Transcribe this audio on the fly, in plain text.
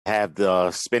have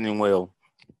the spinning wheel.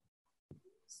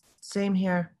 Same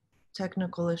here,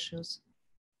 technical issues.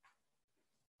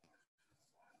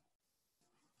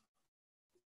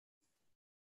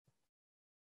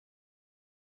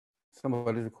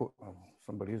 Somebody is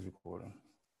recording.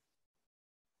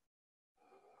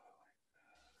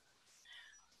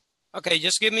 Okay,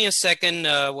 just give me a second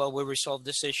while we resolve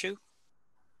this issue.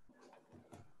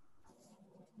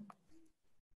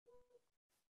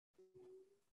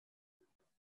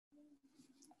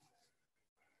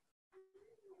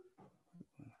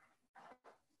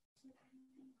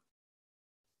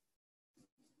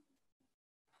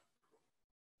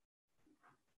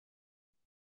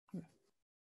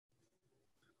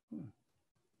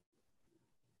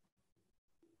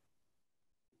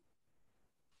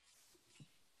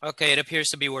 Okay, it appears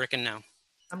to be working now.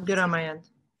 I'm good on my end.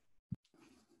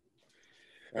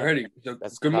 Alrighty, so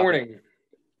good morning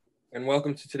and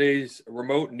welcome to today's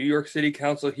remote New York City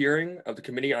Council hearing of the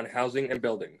Committee on Housing and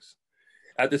Buildings.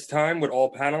 At this time, would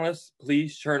all panelists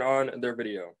please turn on their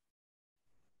video.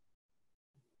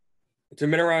 To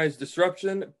minimize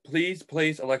disruption, please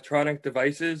place electronic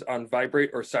devices on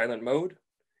vibrate or silent mode.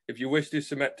 If you wish to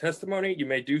submit testimony, you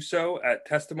may do so at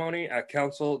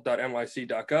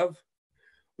testimony@council.nyc.gov.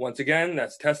 Once again,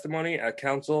 that's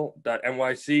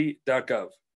testimony@council.nyc.gov.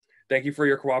 Thank you for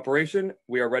your cooperation.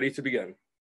 We are ready to begin.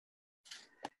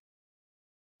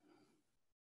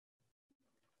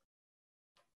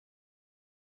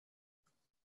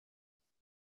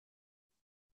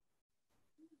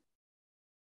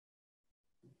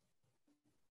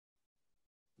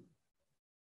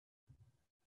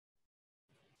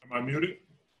 Am I muted?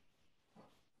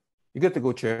 You get to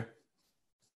go, Chair.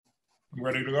 I'm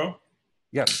ready to go?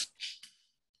 Yes.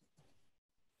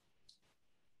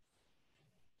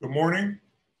 Good morning.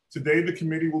 Today, the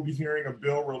committee will be hearing a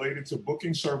bill related to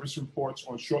booking service reports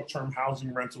on short-term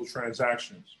housing rental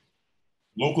transactions.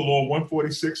 Local Law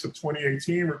 146 of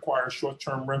 2018 requires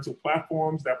short-term rental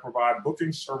platforms that provide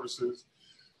booking services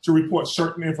to report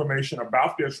certain information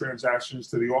about their transactions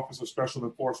to the Office of Special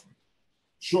Enforcement.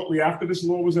 Shortly after this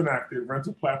law was enacted,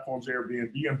 rental platforms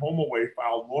Airbnb and HomeAway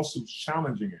filed lawsuits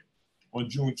challenging it. On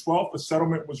June 12th, a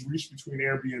settlement was reached between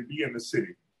Airbnb and the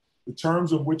city, the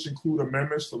terms of which include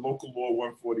amendments to Local Law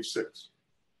 146.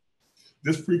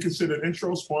 This pre-considered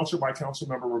intro, sponsored by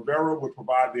Councilmember Rivera, would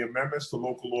provide the amendments to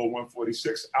Local Law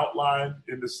 146 outlined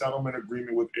in the settlement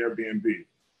agreement with Airbnb,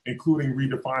 including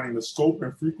redefining the scope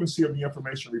and frequency of the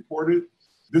information reported.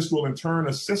 This will in turn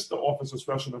assist the Office of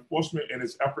Special Enforcement in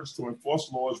its efforts to enforce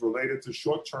laws related to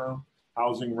short-term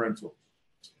housing rentals.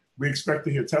 We expect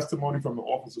to hear testimony from the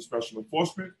Office of Special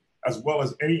Enforcement, as well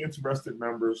as any interested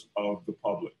members of the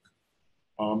public.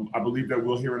 I believe that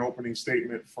we'll hear an opening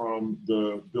statement from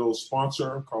the bill's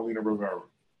sponsor, Carlina Rivera.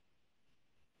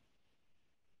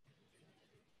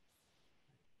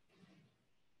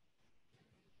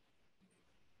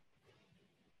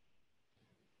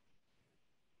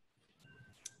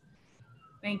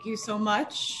 Thank you so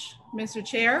much, Mr.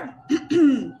 Chair.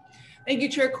 Thank you,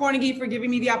 Chair Cornegie, for giving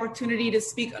me the opportunity to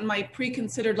speak on my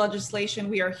pre-considered legislation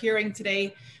we are hearing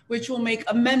today, which will make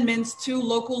amendments to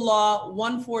Local Law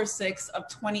 146 of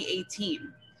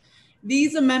 2018.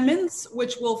 These amendments,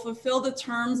 which will fulfill the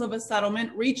terms of a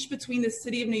settlement reached between the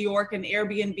City of New York and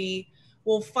Airbnb,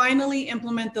 will finally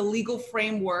implement the legal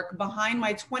framework behind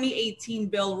my 2018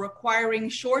 bill requiring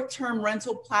short-term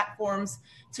rental platforms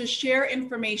to share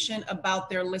information about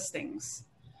their listings.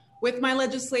 With my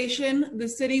legislation, the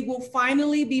city will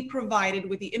finally be provided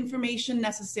with the information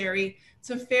necessary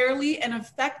to fairly and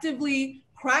effectively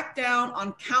crack down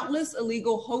on countless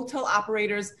illegal hotel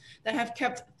operators that have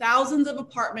kept thousands of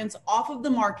apartments off of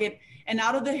the market and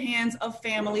out of the hands of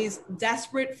families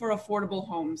desperate for affordable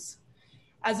homes.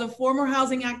 As a former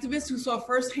housing activist who saw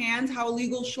firsthand how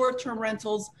illegal short-term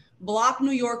rentals block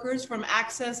New Yorkers from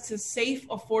access to safe,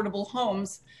 affordable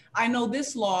homes, I know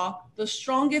this law, the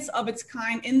strongest of its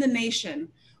kind in the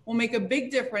nation, will make a big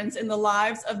difference in the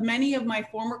lives of many of my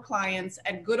former clients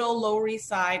at good old Lower East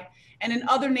Side and in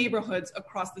other neighborhoods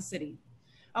across the city.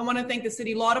 I want to thank the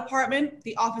City Law Department,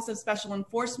 the Office of Special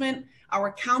Enforcement,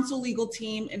 our council legal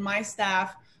team, and my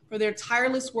staff for their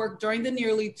tireless work during the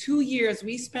nearly 2 years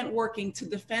we spent working to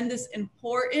defend this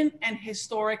important and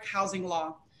historic housing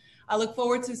law. I look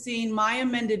forward to seeing my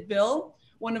amended bill,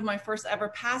 one of my first ever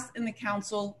passed in the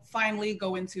council, finally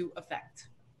go into effect.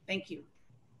 Thank you.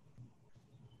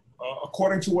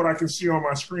 According to what I can see on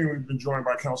my screen, we've been joined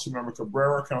by Councilmember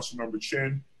Cabrera, Councilmember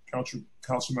Chin,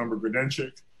 Councilmember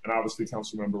Grodenchik, and obviously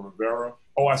Councilmember Rivera.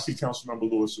 Oh, I see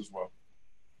Councilmember Lewis as well.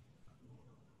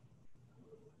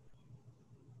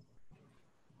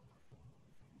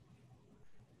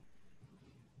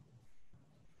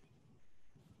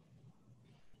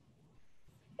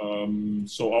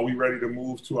 So are we ready to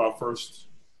move to our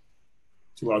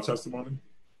testimony?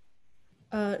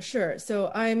 Sure.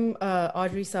 So I'm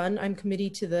Audrey Sun. I'm committee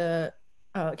to the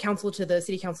counsel to the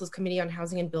City Council's Committee on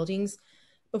Housing and Buildings.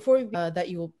 Before that,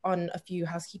 you will on a few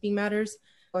housekeeping matters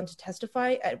on to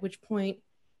testify, at which point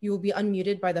you will be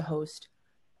unmuted by the host.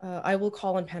 I will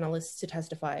call on panelists to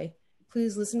testify.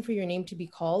 Please listen for your name to be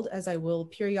called, as I will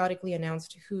periodically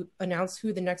announce who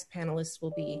the next panelists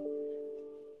will be.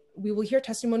 We will hear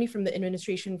testimony from the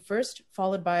administration first,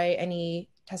 followed by any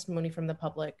testimony from the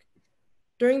public.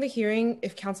 During the hearing,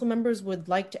 if council members would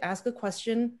like to ask a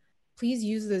question, please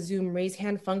use the Zoom raise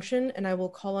hand function and I will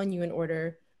call on you in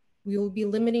order. We will be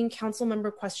limiting council member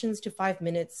questions to 5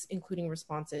 minutes, including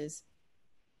responses.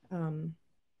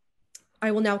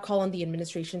 I will now call on the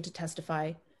administration to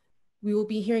testify. We will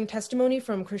be hearing testimony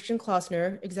from Christian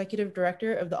Klausner, Executive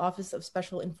Director of the Office of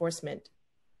Special Enforcement.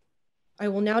 I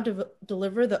will now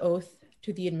deliver the oath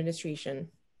to the administration.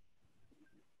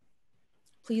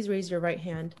 Please raise your right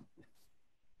hand.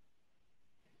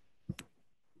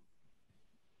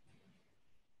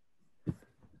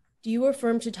 Do you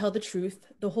affirm to tell the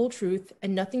truth, the whole truth,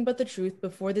 and nothing but the truth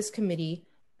before this committee,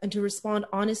 and to respond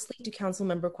honestly to council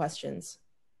member questions?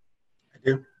 I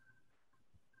do.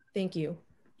 Thank you.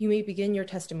 You may begin your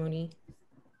testimony.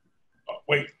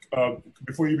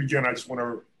 Before you begin, I just want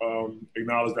to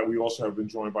acknowledge that we also have been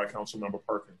joined by Councilmember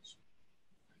Perkins.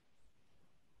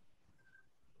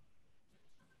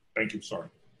 Thank you, sorry.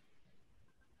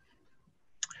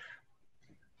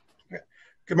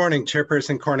 Good morning,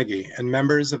 Chairperson Cornegie and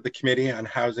members of the Committee on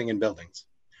Housing and Buildings.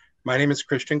 My name is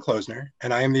Christian Klausner,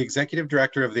 and I am the Executive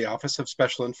Director of the Office of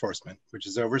Special Enforcement, which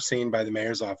is overseen by the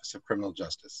Mayor's Office of Criminal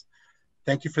Justice.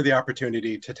 Thank you for the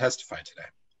opportunity to testify today.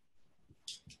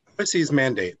 OSC's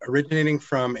mandate, originating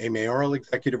from a mayoral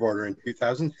executive order in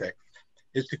 2006,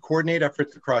 is to coordinate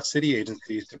efforts across city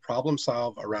agencies to problem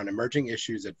solve around emerging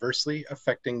issues adversely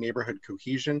affecting neighborhood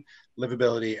cohesion,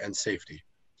 livability, and safety.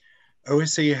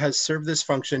 OSC has served this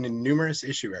function in numerous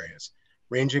issue areas,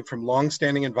 ranging from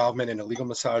long-standing involvement in illegal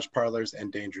massage parlors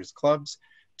and dangerous clubs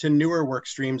to newer work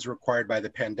streams required by the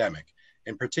pandemic,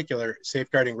 in particular,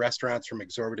 safeguarding restaurants from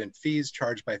exorbitant fees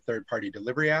charged by third-party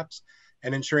delivery apps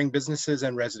and ensuring businesses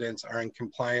and residents are in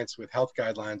compliance with health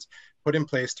guidelines put in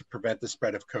place to prevent the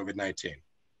spread of COVID-19.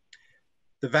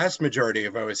 The vast majority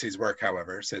of OSC's work,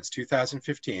 however, since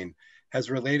 2015,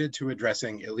 has related to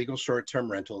addressing illegal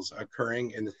short-term rentals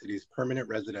occurring in the city's permanent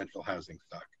residential housing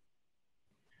stock.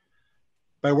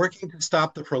 By working to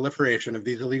stop the proliferation of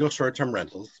these illegal short-term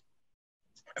rentals,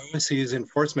 OSC's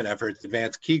enforcement efforts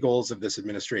advance key goals of this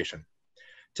administration: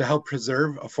 to help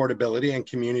preserve affordability and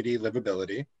community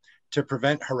livability, to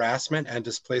prevent harassment and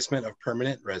displacement of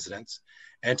permanent residents,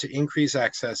 and to increase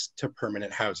access to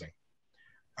permanent housing.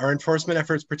 Our enforcement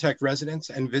efforts protect residents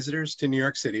and visitors to New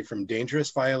York City from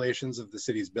dangerous violations of the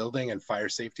city's building and fire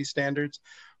safety standards,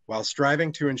 while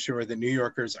striving to ensure that New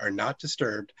Yorkers are not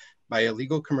disturbed by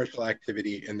illegal commercial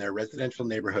activity in their residential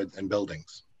neighborhoods and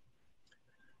buildings.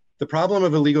 The problem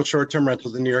of illegal short-term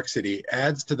rentals in New York City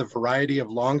adds to the variety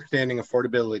of long-standing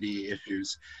affordability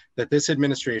issues that this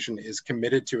administration is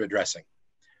committed to addressing.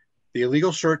 The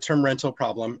illegal short-term rental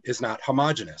problem is not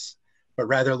homogeneous, but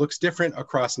rather looks different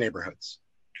across neighborhoods.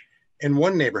 In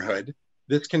one neighborhood,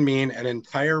 this can mean an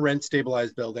entire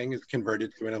rent-stabilized building is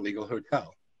converted to an illegal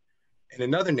hotel. In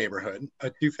another neighborhood, a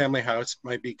two-family house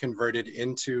might be converted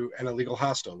into an illegal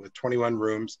hostel with 21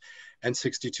 rooms and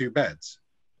 62 beds.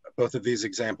 Both of these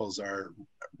examples are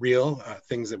real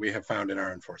things that we have found in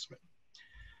our enforcement.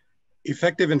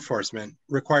 Effective enforcement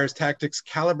requires tactics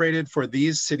calibrated for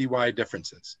these citywide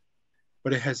differences,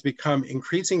 but it has become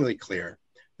increasingly clear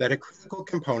that a critical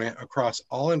component across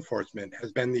all enforcement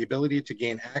has been the ability to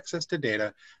gain access to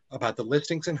data about the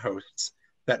listings and hosts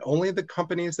that only the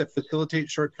companies that facilitate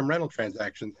short-term rental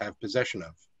transactions have possession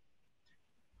of.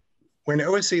 When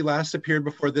OSC last appeared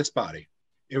before this body,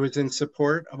 it was in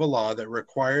support of a law that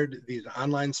required these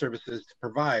online services to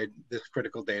provide this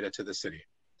critical data to the city.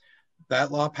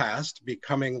 That law passed,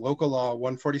 becoming Local Law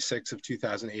 146 of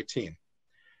 2018.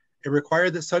 It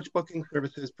required that such booking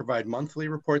services provide monthly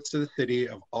reports to the city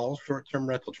of all short-term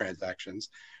rental transactions,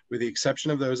 with the exception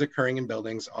of those occurring in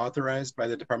buildings authorized by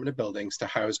the Department of Buildings to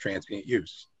house transient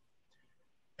use.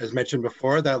 As mentioned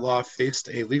before, that law faced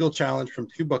a legal challenge from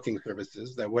two booking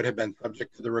services that would have been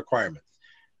subject to the requirements,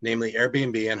 namely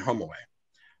Airbnb and HomeAway.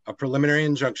 A preliminary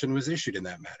injunction was issued in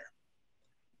that matter.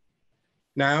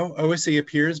 Now, OSC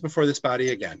appears before this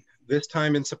body again, this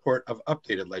time in support of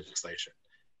updated legislation,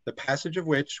 the passage of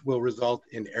which will result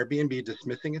in Airbnb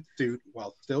dismissing its suit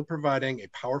while still providing a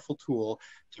powerful tool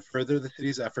to further the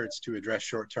city's efforts to address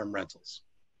short-term rentals.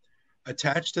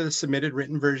 Attached to the submitted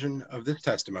written version of this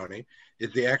testimony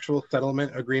is the actual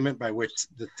settlement agreement by which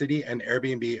the city and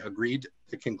Airbnb agreed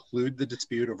to conclude the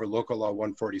dispute over Local Law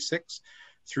 146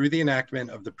 through the enactment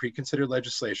of the pre-considered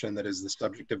legislation that is the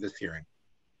subject of this hearing.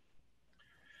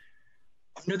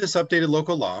 Under this updated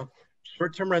local law,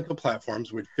 short-term rental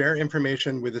platforms would share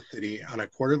information with the city on a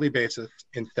quarterly basis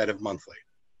instead of monthly.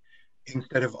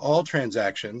 Instead of all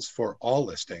transactions for all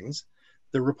listings,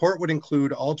 the report would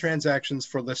include all transactions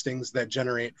for listings that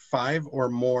generate 5 or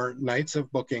more nights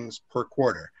of bookings per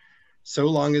quarter, so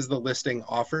long as the listing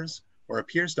offers or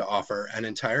appears to offer an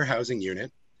entire housing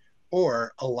unit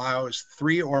or allows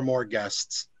 3 or more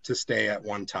guests to stay at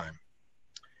one time.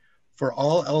 For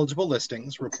all eligible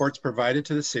listings, reports provided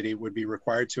to the city would be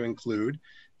required to include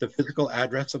the physical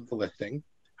address of the listing,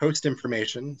 host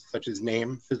information such as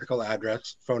name, physical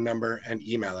address, phone number, and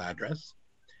email address,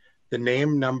 the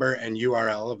name, number, and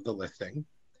URL of the listing,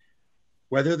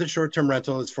 whether the short-term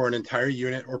rental is for an entire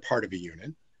unit or part of a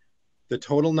unit, the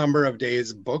total number of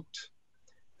days booked,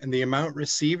 and the amount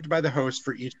received by the host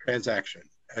for each transaction,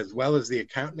 as well as the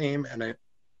account name and an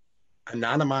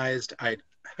anonymized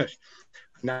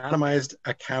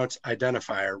account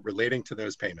identifier relating to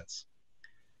those payments.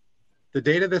 The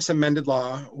data this amended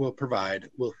law will provide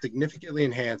will significantly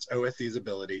enhance OSC's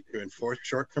ability to enforce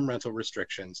short-term rental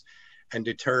restrictions and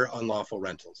deter unlawful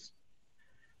rentals.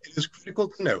 It is critical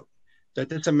to note that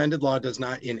this amended law does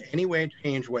not in any way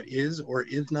change what is or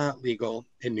is not legal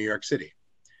in New York City.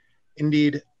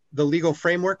 Indeed, the legal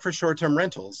framework for short-term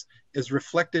rentals is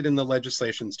reflected in the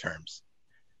legislation's terms.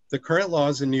 The current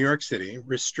laws in New York City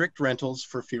restrict rentals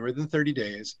for fewer than 30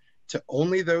 days to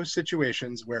only those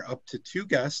situations where up to 2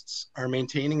 guests are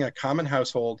maintaining a common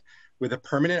household with a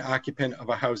permanent occupant of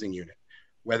a housing unit,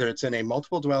 whether it's in a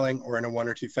multiple dwelling or in a 1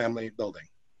 or 2 family building.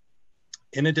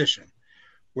 In addition,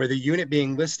 where the unit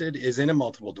being listed is in a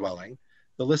multiple dwelling,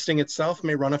 the listing itself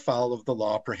may run afoul of the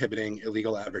law prohibiting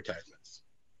illegal advertisements.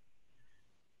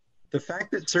 The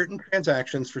fact that certain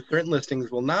transactions for certain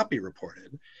listings will not be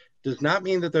reported does not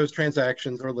mean that those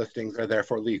transactions or listings are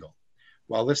therefore legal.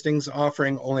 While listings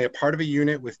offering only a part of a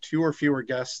unit with 2 or fewer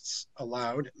guests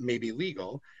allowed may be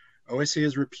legal, OSC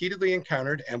has repeatedly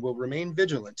encountered and will remain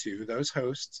vigilant to those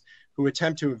hosts who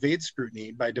attempt to evade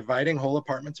scrutiny by dividing whole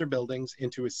apartments or buildings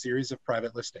into a series of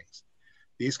private listings.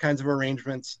 These kinds of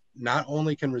arrangements not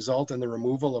only can result in the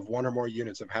removal of 1 or more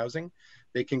units of housing,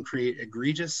 they can create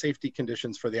egregious safety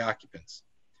conditions for the occupants.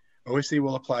 OSC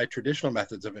will apply traditional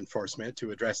methods of enforcement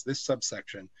to address this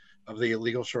subsection of the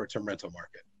illegal short-term rental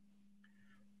market.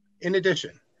 In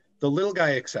addition, the little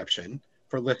guy exception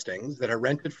for listings that are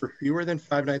rented for fewer than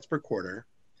 5 nights per quarter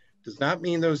does not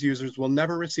mean those users will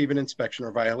never receive an inspection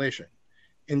or violation.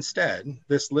 Instead,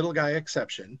 this little guy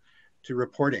exception to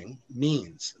reporting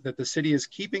means that the city is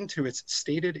keeping to its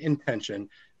stated intention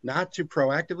not to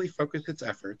proactively focus its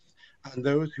efforts on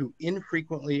those who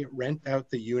infrequently rent out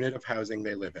the unit of housing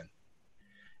they live in.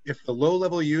 If the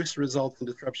low-level use results in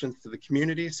disruptions to the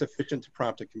community sufficient to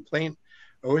prompt a complaint,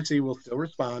 OSC will still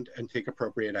respond and take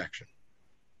appropriate action.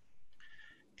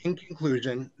 In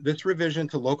conclusion, this revision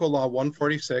to Local Law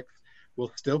 146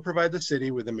 will still provide the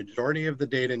city with a majority of the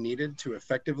data needed to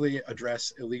effectively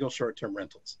address illegal short-term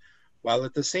rentals, while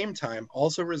at the same time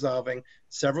also resolving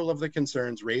several of the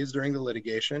concerns raised during the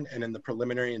litigation and in the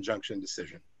preliminary injunction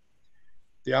decision.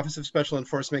 The Office of Special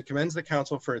Enforcement commends the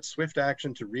Council for its swift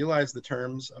action to realize the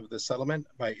terms of the settlement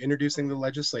by introducing the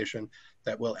legislation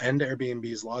that will end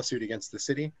Airbnb's lawsuit against the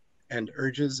city and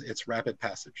urges its rapid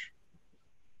passage.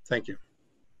 Thank you.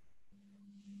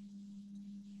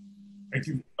 Thank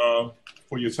you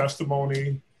for your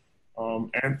testimony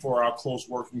and for our close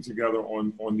working together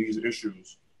on these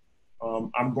issues.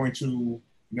 I'm going to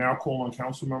now call on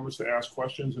council members to ask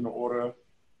questions in the order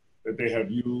that they have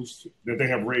used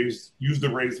the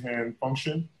raised hand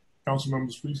function. Council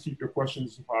members, please keep your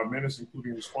questions to 5 minutes,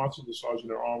 including responses. The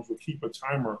Sergeant at Arms will keep a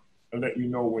timer and let you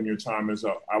know when your time is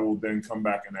up. I will then come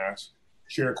back and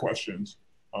share questions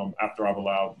after I've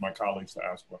allowed my colleagues to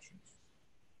ask questions.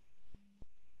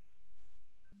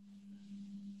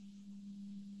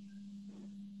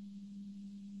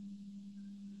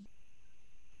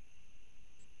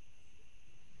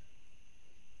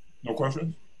 No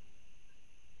questions?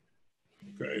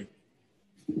 Okay.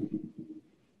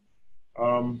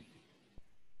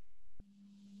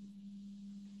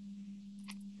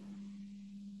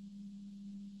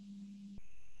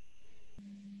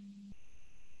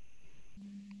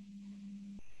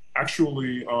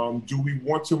 Actually, do we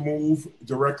want to move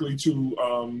directly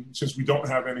to, since we don't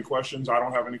have any questions, I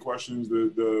don't have any questions,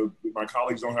 my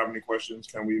colleagues don't have any questions,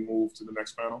 can we move to the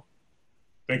next panel?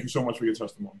 Thank you so much for your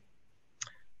testimony.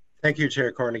 Thank you,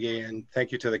 Chair Cornegie, and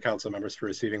thank you to the council members for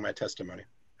receiving my testimony.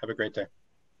 Have a great day.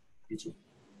 You too.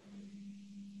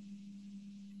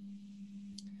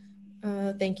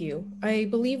 Thank you. I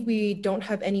believe we don't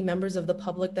have any members of the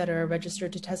public that are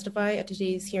registered to testify at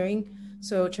today's hearing.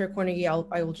 So Chair Cornegie,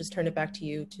 I will just turn it back to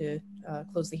you to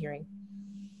close the hearing.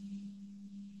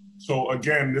 So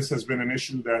again, this has been an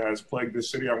issue that has plagued the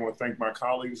city. I want to thank my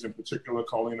colleagues, in particular,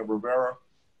 Carlina Rivera,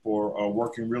 for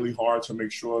working really hard to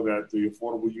make sure that the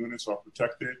affordable units are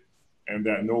protected and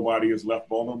that nobody is left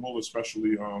vulnerable,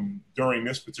 especially during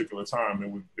this particular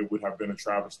time. It would have been a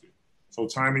travesty. So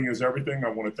timing is everything. I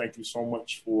want to thank you so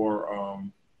much for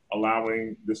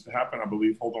allowing this to happen. I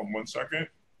believe, hold on one second.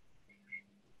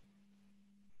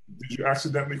 Did you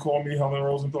accidentally call me Helen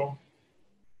Rosenthal?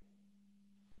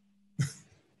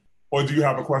 Or do you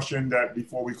have a question that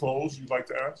before we close you'd like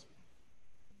to ask?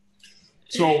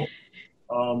 So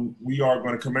we are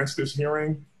going to commence this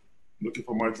hearing. Looking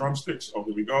for my drumsticks. Oh,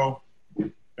 here we go.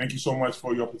 Thank you so much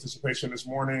for your participation this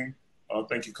morning.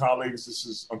 Thank you, colleagues. This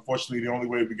is unfortunately the only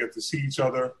way we get to see each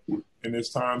other in this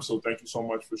time. So thank you so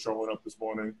much for showing up this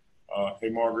morning. Hey,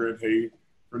 Margaret. Hey,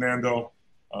 Fernando.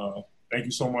 Thank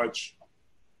you so much.